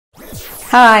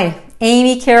Hi,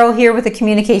 Amy Carroll here with a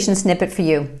communication snippet for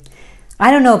you.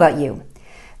 I don't know about you,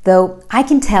 though I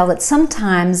can tell that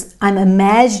sometimes I'm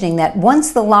imagining that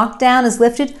once the lockdown is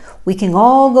lifted, we can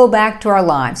all go back to our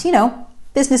lives,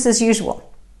 business as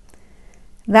usual.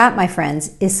 That, my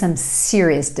friends, is some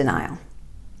serious denial.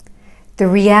 The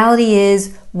reality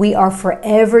is we are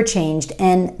forever changed,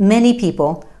 and many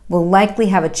people will likely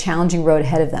have a challenging road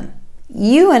ahead of them.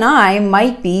 You and I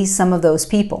might be some of those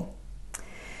people.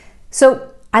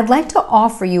 So I'd like to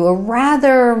offer you a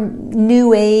rather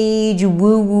new age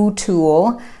woo-woo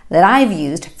tool that I've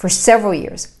used for several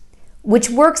years, which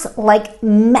works like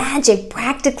magic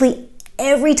practically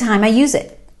every time I use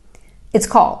it. It's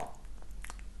called,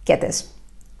 get this,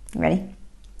 you ready?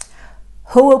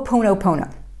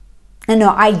 Ho'oponopono. And no,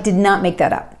 I did not make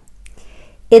that up.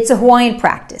 It's a Hawaiian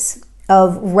practice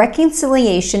of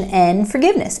reconciliation and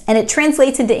forgiveness, and it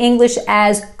translates into English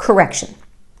as correction.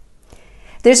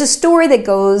 There's a story that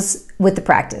goes with the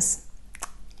practice,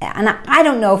 and I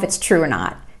don't know if it's true or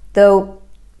not, though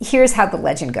here's how the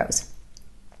legend goes.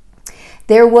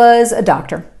 There was a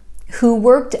doctor who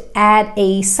worked at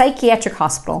a psychiatric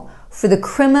hospital for the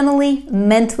criminally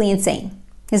mentally insane.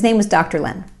 His name was Dr.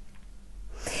 Len.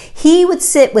 He would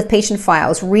sit with patient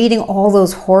files reading all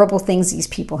those horrible things these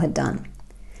people had done.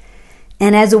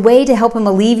 And as a way to help him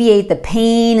alleviate the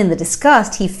pain and the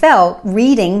disgust he felt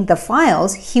reading the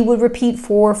files, he would repeat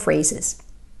 4 phrases.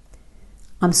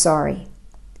 I'm sorry.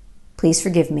 Please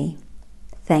forgive me.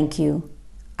 Thank you.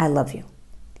 I love you.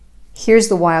 Here's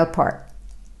the wild part.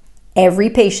 Every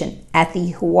patient at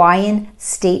the Hawaiian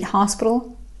State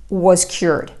Hospital was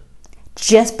cured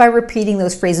just by repeating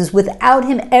those phrases without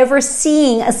him ever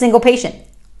seeing a single patient.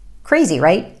 Crazy,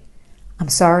 right? I'm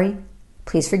sorry.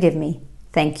 Please forgive me.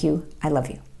 Thank you. I love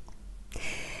you.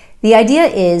 The idea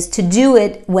is to do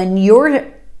it when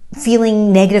you're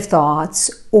feeling negative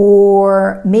thoughts,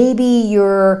 or maybe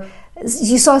you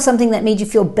saw something that made you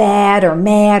feel bad or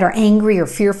mad or angry or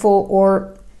fearful,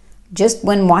 or just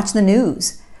when watching the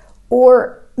news,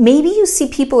 or maybe you see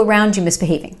people around you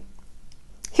misbehaving.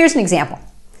 Here's an example.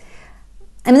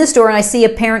 I'm in the store and I see a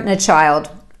parent and a child,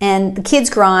 and the kid's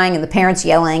crying and the parent's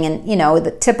yelling, and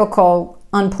the typical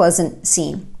unpleasant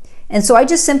scene. And so I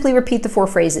just simply repeat the 4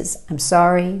 phrases. I'm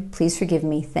sorry, please forgive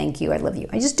me, thank you, I love you.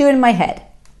 I just do it in my head.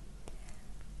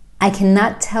 I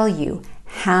cannot tell you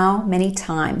how many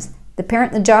times the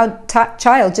parent and the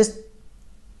child just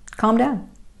calm down.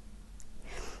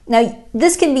 Now,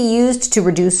 this can be used to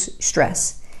reduce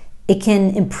stress. It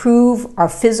can improve our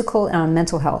physical and our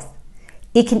mental health.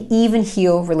 It can even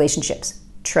heal relationships.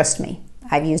 Trust me,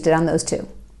 I've used it on those too.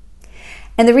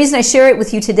 And the reason I share it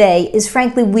with you today is,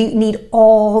 frankly, we need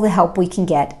all the help we can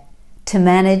get to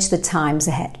manage the times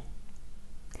ahead.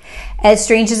 As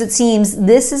strange as it seems,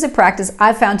 this is a practice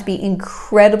I've found to be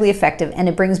incredibly effective, and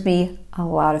it brings me a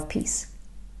lot of peace.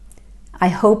 I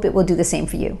hope it will do the same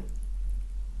for you.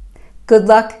 Good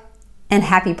luck and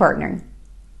happy partnering.